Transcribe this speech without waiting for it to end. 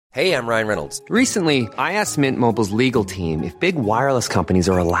Hey, I'm Ryan Reynolds. Recently, I asked Mint Mobile's legal team if big wireless companies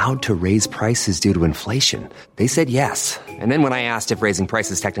are allowed to raise prices due to inflation. They said yes. And then when I asked if raising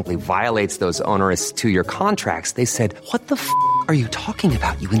prices technically violates those onerous two-year contracts, they said, "What the f*** are you talking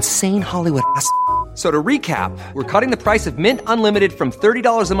about, you insane Hollywood ass?" So to recap, we're cutting the price of Mint Unlimited from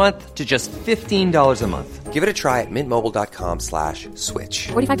 $30 a month to just $15 a month. Give it a try at mintmobile.com/switch.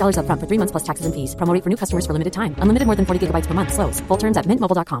 $45 up front for 3 months plus taxes and fees. Promo rate for new customers for limited time. Unlimited more than 40 gigabytes per month. Slows full terms at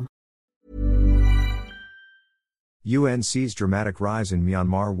mintmobile.com. UN sees dramatic rise in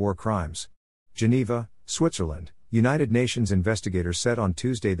Myanmar war crimes. Geneva, Switzerland. United Nations investigators said on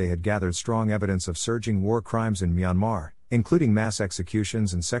Tuesday they had gathered strong evidence of surging war crimes in Myanmar, including mass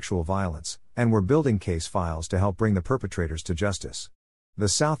executions and sexual violence, and were building case files to help bring the perpetrators to justice. The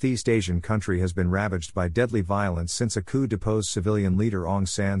Southeast Asian country has been ravaged by deadly violence since a coup deposed civilian leader Aung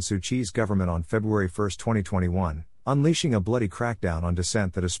San Suu Kyi's government on February 1, 2021, unleashing a bloody crackdown on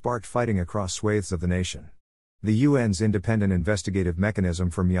dissent that has sparked fighting across swathes of the nation. The UN's Independent Investigative Mechanism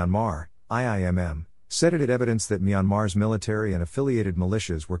for Myanmar, IIMM, said it had evidence that Myanmar's military and affiliated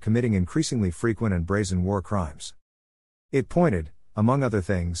militias were committing increasingly frequent and brazen war crimes. It pointed, among other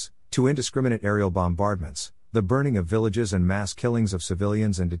things, to indiscriminate aerial bombardments, the burning of villages and mass killings of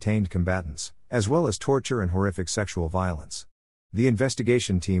civilians and detained combatants, as well as torture and horrific sexual violence. The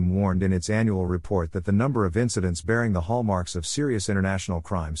investigation team warned in its annual report that the number of incidents bearing the hallmarks of serious international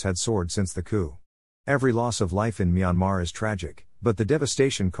crimes had soared since the coup. Every loss of life in Myanmar is tragic, but the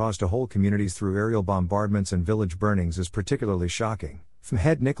devastation caused to whole communities through aerial bombardments and village burnings is particularly shocking, FMM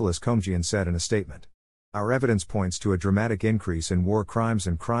head Nicholas Comjian said in a statement. Our evidence points to a dramatic increase in war crimes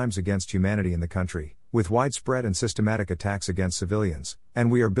and crimes against humanity in the country, with widespread and systematic attacks against civilians, and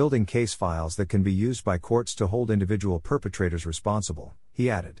we are building case files that can be used by courts to hold individual perpetrators responsible, he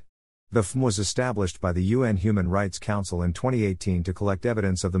added. The FMM was established by the UN Human Rights Council in 2018 to collect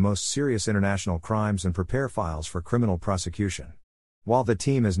evidence of the most serious international crimes and prepare files for criminal prosecution. While the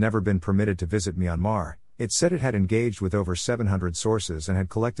team has never been permitted to visit Myanmar, it said it had engaged with over 700 sources and had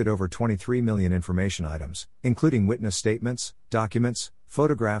collected over 23 million information items, including witness statements, documents,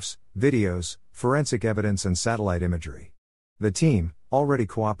 photographs, videos, forensic evidence and satellite imagery. The team, already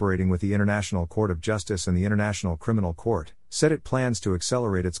cooperating with the International Court of Justice and the International Criminal Court, said it plans to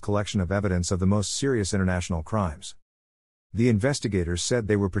accelerate its collection of evidence of the most serious international crimes. The investigators said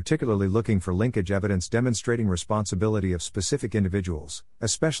they were particularly looking for linkage evidence demonstrating responsibility of specific individuals,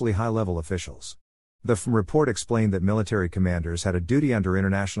 especially high-level officials. The FMM report explained that military commanders had a duty under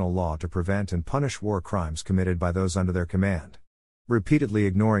international law to prevent and punish war crimes committed by those under their command. Repeatedly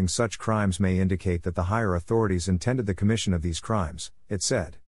ignoring such crimes may indicate that the higher authorities intended the commission of these crimes, it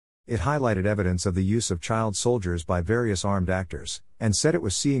said. It highlighted evidence of the use of child soldiers by various armed actors, and said it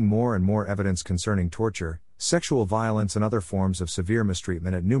was seeing more and more evidence concerning torture, sexual violence and other forms of severe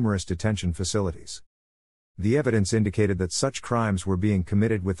mistreatment at numerous detention facilities. The evidence indicated that such crimes were being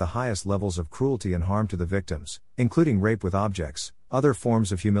committed with the highest levels of cruelty and harm to the victims, including rape with objects, other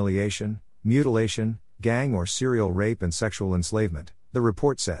forms of humiliation, mutilation, gang or serial rape and sexual enslavement, the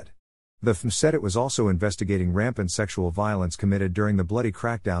report said. The FMM said it was also investigating rampant sexual violence committed during the bloody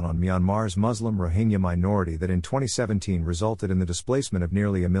crackdown on Myanmar's Muslim Rohingya minority that in 2017 resulted in the displacement of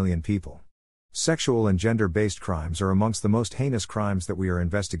nearly 1 million people. Sexual and gender-based crimes are amongst the most heinous crimes that we are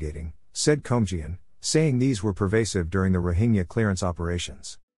investigating, said Comjian, saying these were pervasive during the Rohingya clearance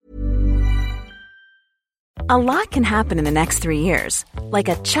operations. A lot can happen in the next 3 years. Like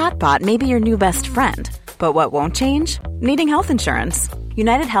a chatbot may be your new best friend. But what won't change? Needing health insurance.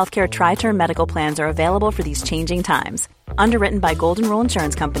 United Healthcare Tri-Term Medical Plans are available for these changing times. Underwritten by Golden Rule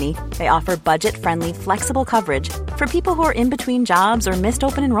Insurance Company, they offer budget-friendly, flexible coverage for people who are in between jobs or missed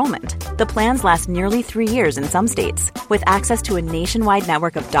open enrollment. The plans last nearly 3 years in some states, with access to a nationwide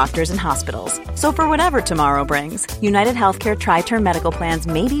network of doctors and hospitals. So for whatever tomorrow brings, United Healthcare Tri-Term Medical Plans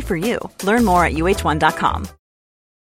may be for you. Learn more at uh1.com.